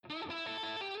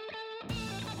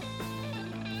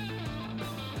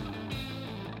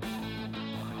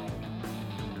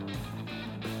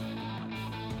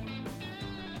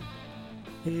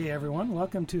Hey everyone,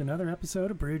 welcome to another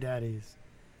episode of Brew Daddies.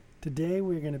 Today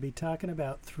we're going to be talking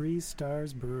about Three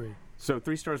Stars Brewery. So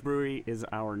Three Stars Brewery is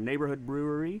our neighborhood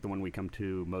brewery, the one we come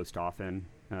to most often.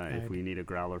 If we need a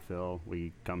growler fill,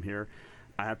 we come here.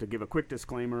 I have to give a quick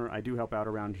disclaimer. I do help out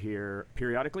around here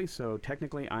periodically, so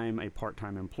technically I'm a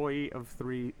part-time employee of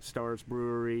Three Stars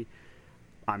Brewery.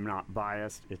 I'm not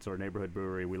biased. It's our neighborhood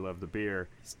brewery. We love the beer.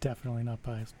 It's definitely not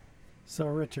biased. So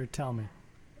Richard, tell me,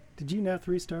 did you know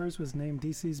Three Stars was named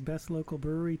DC's best local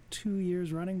brewery 2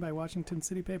 years running by Washington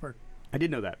City Paper? I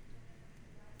did know that.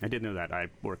 I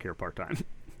work here part-time.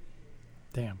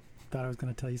 Damn, thought I was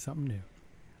going to tell you something new.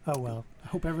 Oh well, I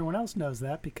hope everyone else knows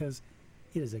that because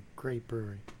it is a great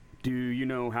brewery. Do you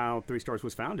know how Three Stars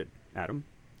was founded, Adam?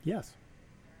 Yes.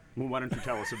 Well, why don't you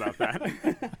tell us about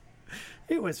that?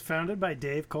 It was founded by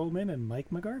Dave Coleman and Mike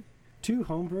McGarvey, two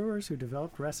homebrewers who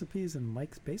developed recipes in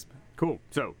Mike's basement. Cool.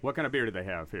 So, what kind of beer do they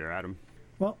have here, Adam?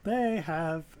 Well, they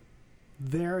have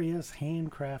various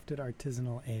handcrafted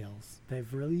artisanal ales.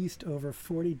 They've released over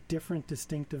 40 different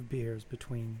distinctive beers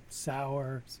between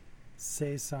sours,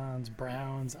 saisons,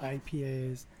 browns,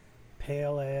 IPAs,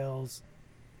 pale ales.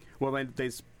 Well,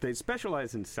 they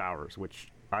specialize in sours, which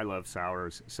I love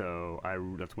sours, so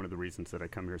that's one of the reasons that I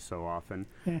come here so often.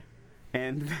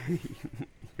 And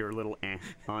you're a little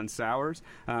on sours,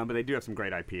 but they do have some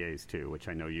great IPAs too, which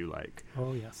I know you like.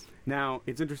 Oh, yes. Now,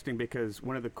 it's interesting because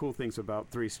one of the cool things about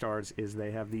Three Stars is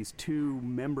they have these two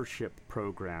membership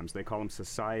programs. They call them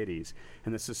societies.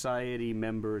 And the society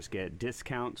members get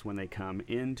discounts when they come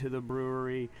into the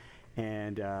brewery.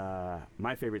 And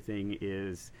my favorite thing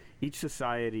is each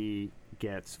society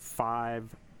gets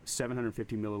 5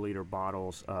 750 milliliter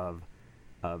bottles of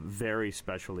very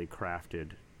specially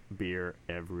crafted beer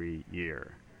every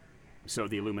year. So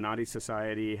the Illuminati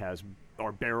Society has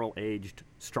our barrel-aged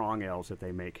strong ales that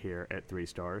they make here at Three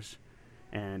Stars,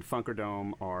 and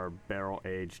Funkerdome are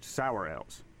barrel-aged sour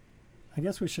ales. I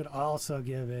guess we should also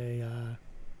give a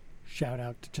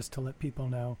shout-out just to let people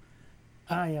know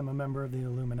I am a member of the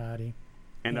Illuminati.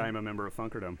 And I am a member of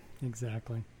Funkerdome.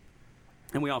 Exactly.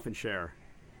 And we often share.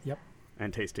 Yep.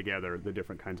 And taste together the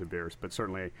different kinds of beers. But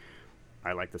certainly,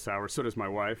 I like the sours. So does my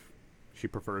wife. She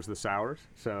prefers the sours,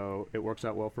 so it works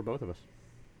out well for both of us.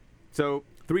 So,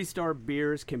 Three Star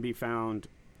beers can be found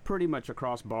pretty much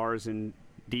across bars in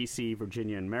D.C.,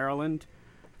 Virginia, and Maryland.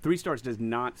 Three Stars does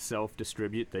not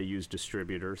self-distribute. They use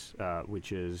distributors,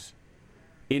 which is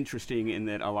interesting in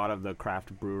that a lot of the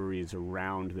craft breweries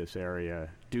around this area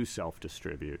do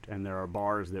self-distribute, and there are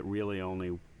bars that really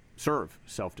only serve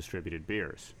self-distributed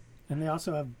beers. And they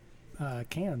also have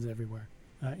cans everywhere,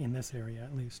 in this area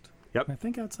at least. Yep. And I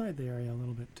think outside the area a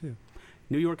little bit too.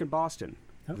 New York and Boston.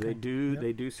 Okay.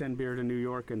 They do send beer to New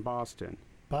York and Boston.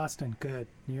 Boston, good.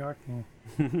 New York,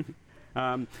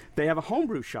 They have a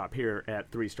homebrew shop here at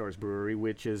Three Stars Brewery,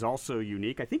 which is also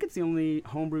unique. I think it's the only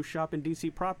homebrew shop in D.C.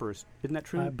 proper. Isn't that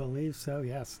true? I believe so,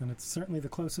 yes. And it's certainly the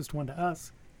closest one to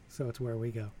us, so it's where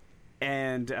we go.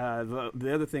 And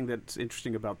the other thing that's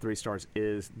interesting about Three Stars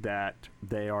is that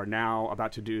they are now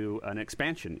about to do an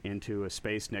expansion into a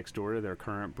space next door to their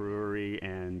current brewery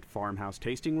and farmhouse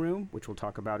tasting room, which we'll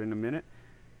talk about in a minute.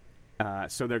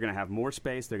 So they're going to have more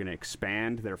space. They're going to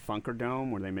expand their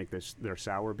Funkerdome where they make their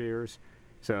sour beers.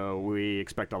 So we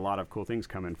expect a lot of cool things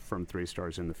coming from Three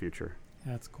Stars in the future.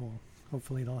 That's cool.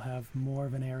 Hopefully they'll have more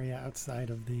of an area outside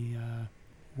of the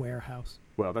warehouse.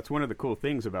 Well, that's one of the cool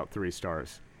things about Three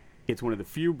Stars. It's one of the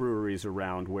few breweries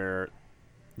around where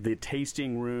the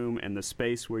tasting room and the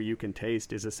space where you can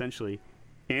taste is essentially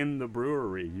in the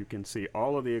brewery. You can see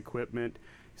all of the equipment,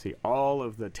 see all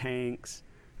of the tanks,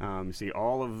 see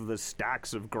all of the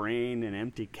stacks of grain and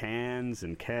empty cans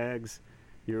and kegs.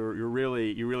 You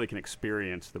really can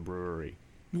experience the brewery.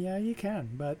 Yeah, you can,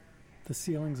 but the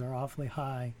ceilings are awfully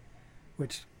high,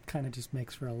 which kind of just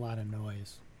makes for a lot of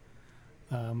noise.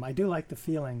 I do like the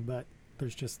feeling, but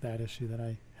there's just that issue that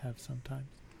I have sometimes.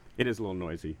 It is a little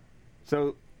noisy.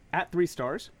 So at Three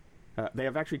Stars, they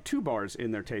have actually 2 bars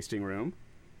in their tasting room.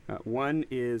 One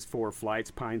is for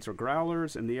flights, pints, or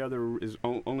growlers, and the other is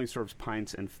only serves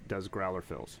pints and does growler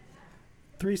fills.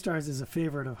 Three Stars is a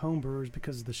favorite of homebrewers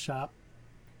because of the shop.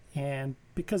 And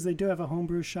because they do have a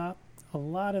homebrew shop, a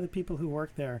lot of the people who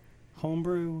work there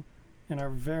homebrew and are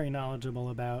very knowledgeable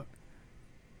about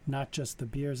not just the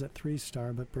beers at Three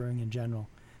Star, but brewing in general.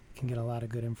 You can get a lot of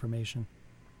good information.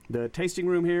 The tasting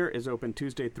room here is open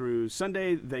Tuesday through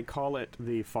Sunday. They call it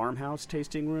the farmhouse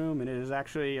tasting room, and it is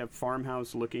actually a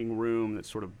farmhouse-looking room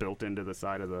that's sort of built into the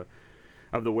side of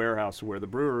the warehouse where the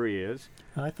brewery is.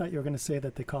 I thought you were going to say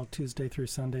that they call Tuesday through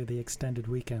Sunday the extended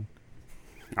weekend.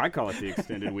 I call it the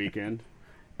extended weekend.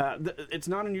 It's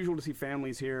not unusual to see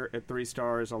families here at Three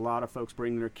Stars. A lot of folks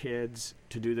bring their kids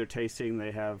to do their tasting.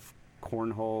 They have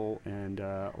cornhole and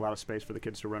a lot of space for the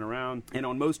kids to run around. And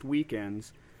on most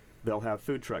weekends, they'll have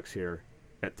food trucks here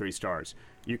at Three Stars.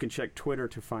 You can check Twitter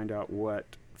to find out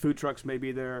what food trucks may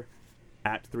be there.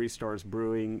 At 3 Stars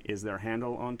Brewing is their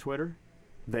handle on Twitter.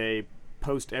 They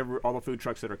post all the food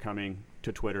trucks that are coming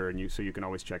to Twitter, and so you can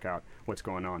always check out what's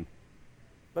going on.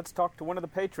 Let's talk to one of the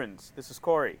patrons. This is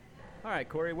Corey. All right,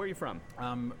 Corey, where are you from?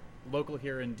 I'm local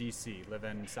here in D.C., live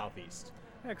in Southeast.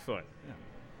 Excellent. Yeah.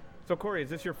 So, Corey, is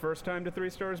this your first time to 3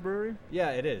 Stars Brewery? Yeah,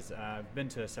 it is. I've been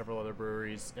to several other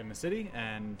breweries in the city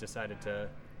and decided to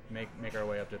make our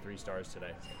way up to 3 Stars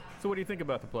today. So what do you think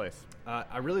about the place?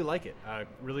 I really like it.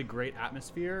 Really great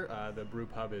atmosphere. The brew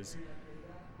pub is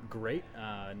great.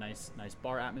 Nice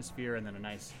bar atmosphere, and then a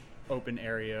nice open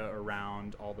area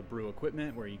around all the brew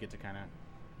equipment where you get to kind of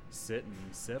sit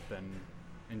and sip and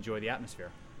enjoy the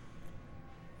atmosphere.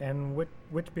 And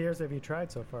which beers have you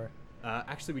tried so far?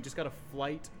 Actually, we just got a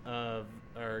flight of,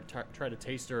 or tried a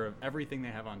taster of everything they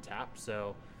have on tap.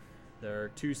 So there are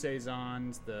 2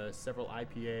 Saisons, the several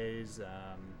IPAs,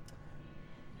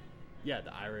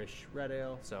 the Irish Red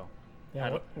Ale. So,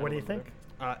 yeah, what do you think?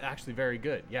 Actually, very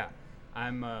good. Yeah,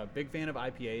 I'm a big fan of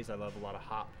IPAs. I love a lot of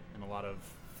hop and a lot of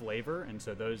flavor, and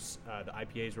so those the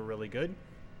IPAs were really good.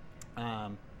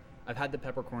 I've had the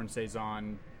peppercorn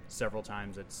saison several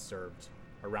times. It's served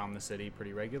around the city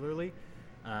pretty regularly,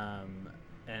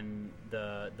 and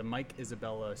the Mike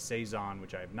Isabella saison,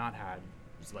 which I have not had,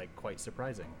 is like quite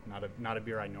surprising. Not a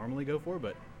beer I normally go for,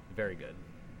 but very good.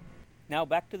 Now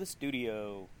back to the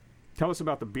studio. Tell us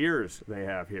about the beers they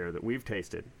have here that we've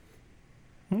tasted.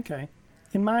 Okay.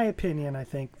 In my opinion, I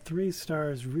think 3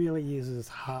 Stars really uses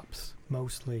hops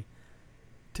mostly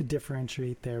to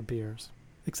differentiate their beers.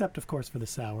 Except, of course, for the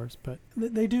sours. But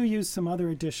they do use some other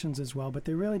additions as well, but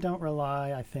they really don't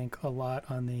rely, I think, a lot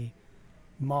on the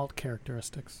malt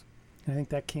characteristics. And I think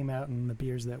that came out in the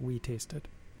beers that we tasted.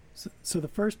 So the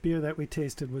first beer that we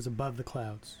tasted was Above the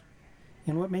Clouds.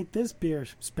 And what made this beer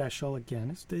special, again,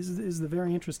 is the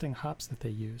very interesting hops that they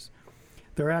use.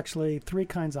 There are actually 3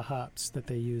 kinds of hops that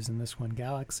they use in this one: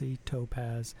 Galaxy,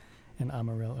 Topaz, and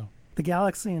Amarillo. The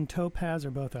Galaxy and Topaz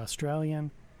are both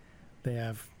Australian. They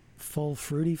have full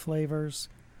fruity flavors,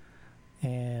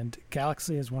 and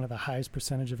Galaxy is one of the highest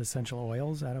percentage of essential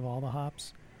oils out of all the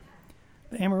hops.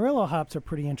 The Amarillo hops are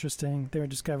pretty interesting. They were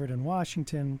discovered in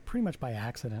Washington pretty much by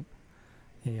accident.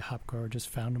 A hop grower just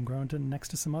found them growing next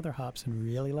to some other hops and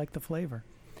really liked the flavor.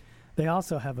 They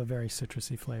also have a very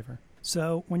citrusy flavor.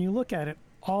 So when you look at it,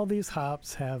 all these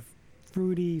hops have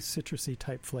fruity, citrusy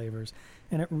type flavors,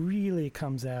 and it really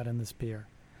comes out in this beer.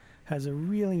 Has a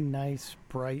really nice,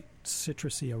 bright,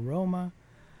 citrusy aroma,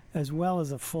 as well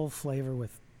as a full flavor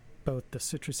with both the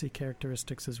citrusy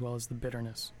characteristics as well as the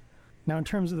bitterness. Now, in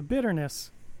terms of the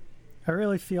bitterness, I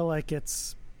really feel like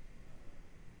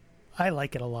I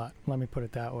like it a lot, let me put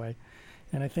it that way.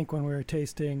 And I think when we were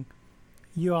tasting,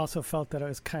 you also felt that it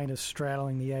was kind of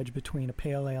straddling the edge between a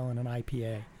pale ale and an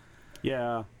IPA.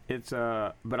 Yeah, it's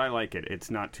but I like it. It's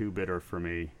not too bitter for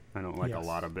me. I don't like a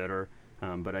lot of bitter,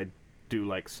 but I do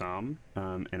like some,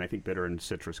 and I think bitter and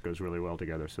citrus goes really well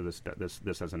together. So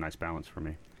this has a nice balance for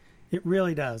me. It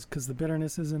really does, because the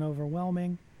bitterness isn't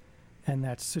overwhelming, and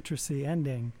that citrusy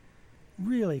ending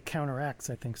really counteracts,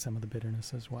 I think, some of the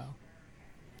bitterness as well.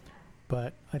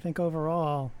 But I think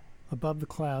overall, Above the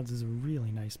Clouds is a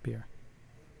really nice beer.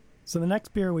 So the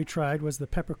next beer we tried was the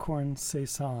Peppercorn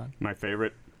Saison. My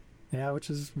favorite. Yeah, which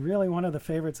is really one of the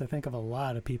favorites, I think, of a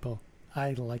lot of people.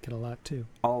 I like it a lot, too.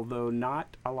 Although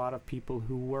not a lot of people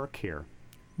who work here.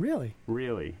 Really?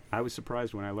 Really. I was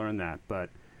surprised when I learned that, but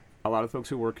a lot of folks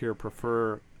who work here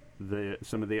prefer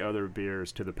some of the other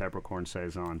beers to the Peppercorn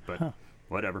Saison, but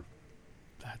whatever.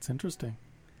 That's interesting.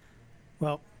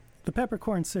 Well, the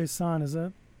Peppercorn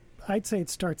Saison I'd say it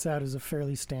starts out as a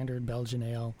fairly standard Belgian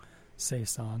ale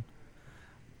Saison.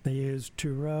 They use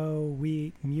Tureau,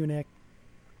 wheat, Munich,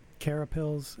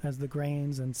 Carapils as the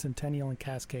grains, and Centennial and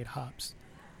Cascade hops.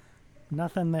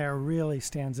 Nothing there really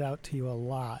stands out to you a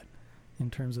lot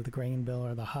in terms of the grain bill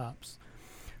or the hops.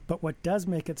 But what does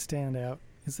make it stand out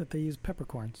is that they use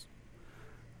peppercorns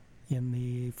in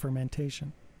the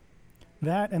fermentation.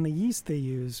 That and the yeast they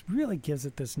use really gives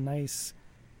it this nice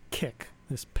kick,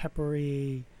 this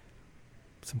peppery,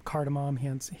 some cardamom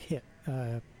hints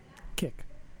kick.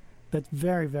 That's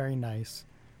very, very nice.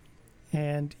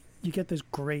 And you get this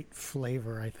great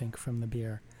flavor, I think, from the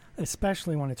beer,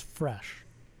 especially when it's fresh,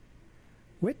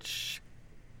 which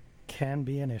can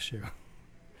be an issue.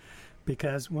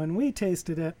 Because when we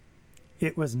tasted it,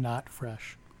 it was not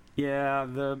fresh. Yeah,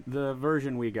 the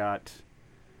version we got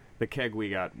The keg we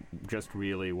got just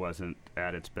really wasn't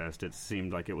at its best. It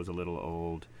seemed like it was a little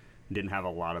old, didn't have a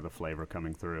lot of the flavor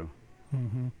coming through.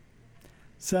 Mm-hmm.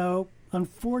 So,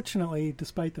 unfortunately,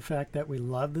 despite the fact that we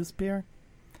love this beer,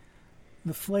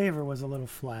 the flavor was a little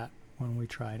flat when we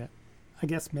tried it. I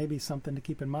guess maybe something to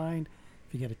keep in mind.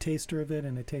 If you get a taster of it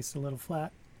and it tastes a little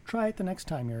flat, try it the next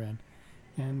time you're in,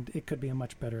 and it could be a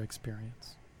much better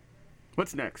experience.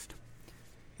 What's next?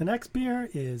 The next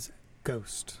beer is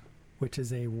Ghost, which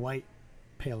is a white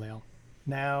pale ale.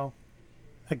 Now,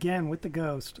 again, with the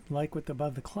Ghost, like with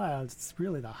Above the Clouds, it's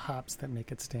really the hops that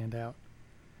make it stand out.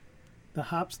 The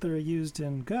hops that are used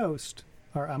in Ghost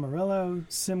are Amarillo,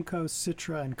 Simcoe,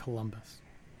 Citra, and Columbus.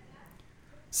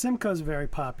 Simcoe is very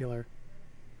popular.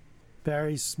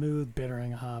 Very smooth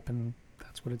bittering hop, and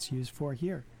that's what it's used for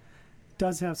here. It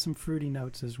does have some fruity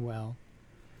notes as well.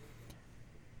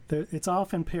 It's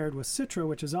often paired with Citra,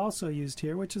 which is also used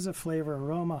here, which is a flavor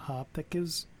aroma hop that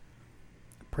gives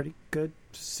a pretty good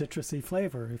citrusy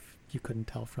flavor, if you couldn't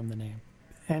tell from the name.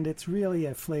 And it's really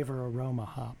a flavor aroma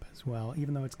hop as well,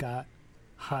 even though it's got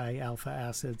high alpha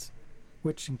acids,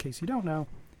 which, in case you don't know,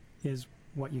 is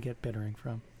what you get bittering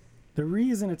from. The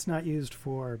reason it's not used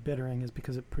for bittering is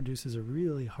because it produces a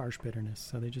really harsh bitterness,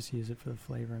 so they just use it for the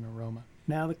flavor and aroma.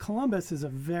 Now, the Columbus is a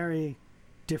very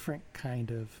different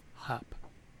kind of hop.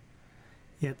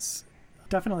 It's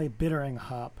definitely a bittering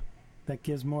hop that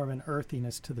gives more of an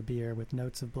earthiness to the beer with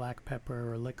notes of black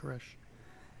pepper or licorice.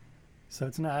 So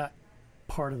it's not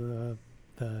part of the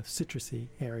citrusy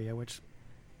area, which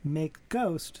make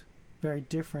Ghost very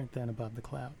different than Above the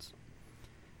Clouds.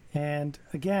 And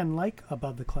again, like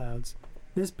Above the Clouds,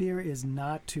 this beer is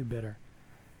not too bitter.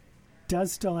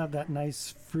 Does still have that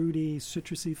nice fruity,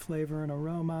 citrusy flavor and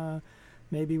aroma,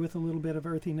 maybe with a little bit of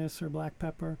earthiness or black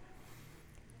pepper.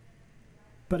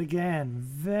 But again,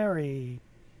 very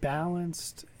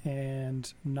balanced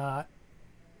and not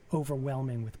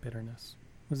overwhelming with bitterness.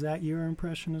 Was that your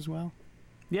impression as well?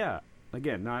 Yeah,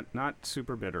 again, not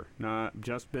super bitter, not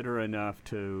just bitter enough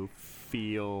to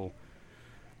feel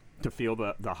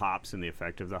the hops and the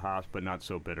effect of the hops, but not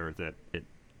so bitter that it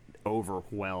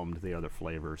overwhelmed the other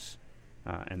flavors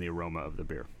and the aroma of the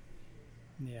beer.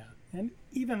 Yeah, and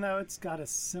even though it's got a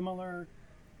similar,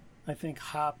 I think,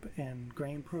 hop and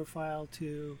grain profile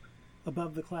to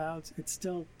Above the Clouds, it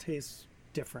still tastes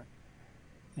different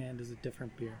and is a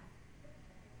different beer.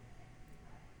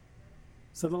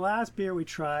 So the last beer we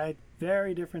tried,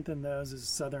 very different than those, is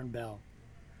Southern Belle,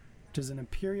 which is an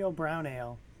imperial brown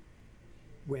ale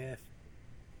with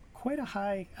quite a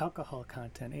high alcohol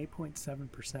content,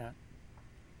 8.7%.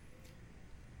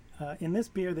 In this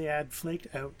beer, they add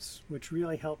flaked oats, which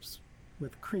really helps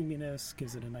with creaminess,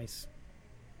 gives it a nice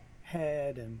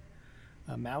head and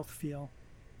a mouthfeel.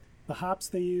 The hops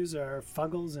they use are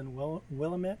Fuggles and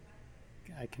Willamette.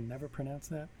 I can never pronounce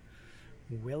that.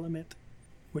 Willamette,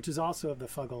 which is also of the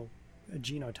Fuggle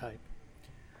genotype.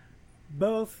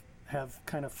 Both have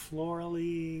kind of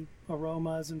florally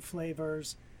aromas and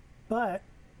flavors, but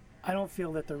I don't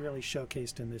feel that they're really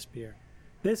showcased in this beer.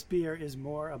 This beer is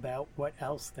more about what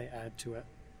else they add to it,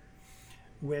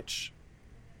 which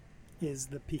is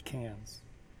the pecans.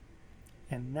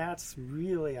 And that's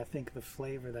really, I think, the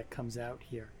flavor that comes out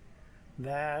here.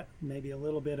 That, maybe a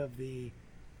little bit of the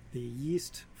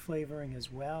yeast flavoring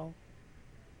as well,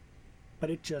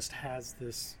 but it just has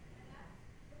this,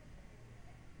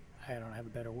 I don't have a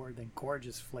better word than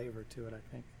gorgeous flavor to it, I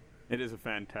think. It is a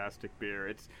fantastic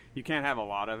beer. You can't have a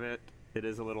lot of it. It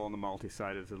is a little on the malty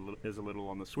side, it is a little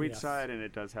on the sweet side, and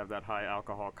it does have that high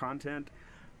alcohol content.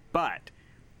 But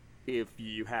if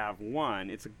you have one,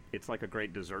 it's like a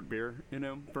great dessert beer,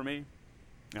 for me.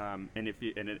 And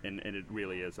it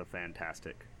really is a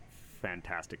fantastic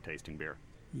tasting beer.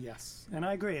 Yes, and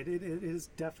I agree. It is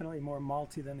definitely more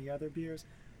malty than the other beers,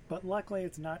 but luckily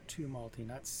it's not too malty,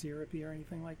 not syrupy or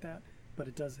anything like that, but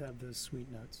it does have those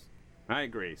sweet notes. I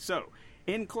agree. So,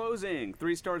 in closing,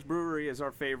 3 Stars Brewery is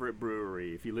our favorite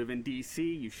brewery. If you live in D.C.,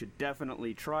 you should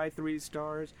definitely try 3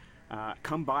 Stars.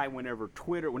 Come by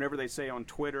whenever they say on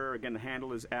Twitter, again, the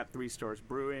handle is at 3 Stars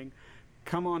Brewing.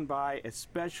 Come on by,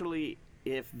 especially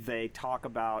if they talk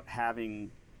about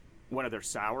having one of their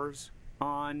sours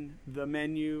on the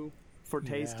menu for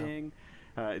tasting.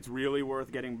 It's really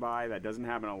worth getting by. That doesn't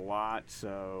happen a lot,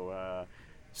 so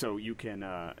you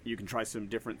can try some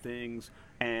different things.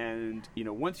 And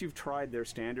once you've tried their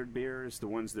standard beers, the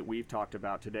ones that we've talked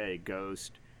about today,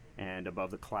 Ghost and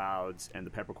Above the Clouds and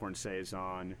the Peppercorn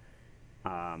Saison,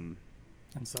 and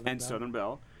Southern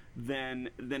Belle, then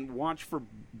watch for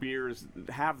beers,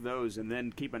 have those, and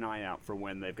then keep an eye out for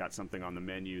when they've got something on the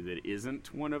menu that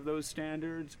isn't one of those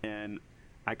standards. And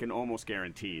I can almost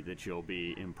guarantee that you'll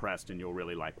be impressed and you'll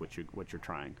really like what you're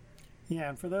trying. Yeah,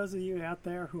 and for those of you out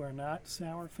there who are not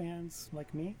sour fans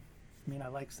like me, I mean, I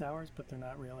like sours, but they're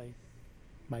not really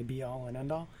my be-all and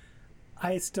end-all.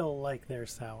 I still like their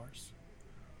sours.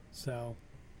 So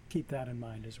keep that in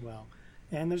mind as well.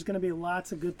 And there's going to be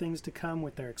lots of good things to come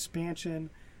with their expansion,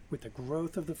 with the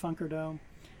growth of the Funkerdome.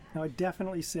 Now, I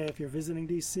definitely say if you're visiting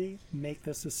DC, make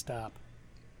this a stop.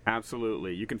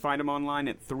 Absolutely. You can find them online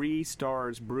at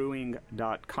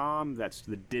 3starsbrewing.com. That's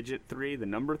the digit 3, the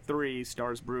number 3,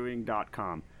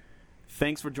 starsbrewing.com.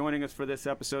 Thanks for joining us for this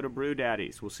episode of Brew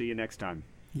Daddies. We'll see you next time.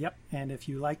 Yep, and if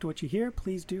you liked what you hear,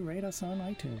 please do rate us on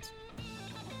iTunes.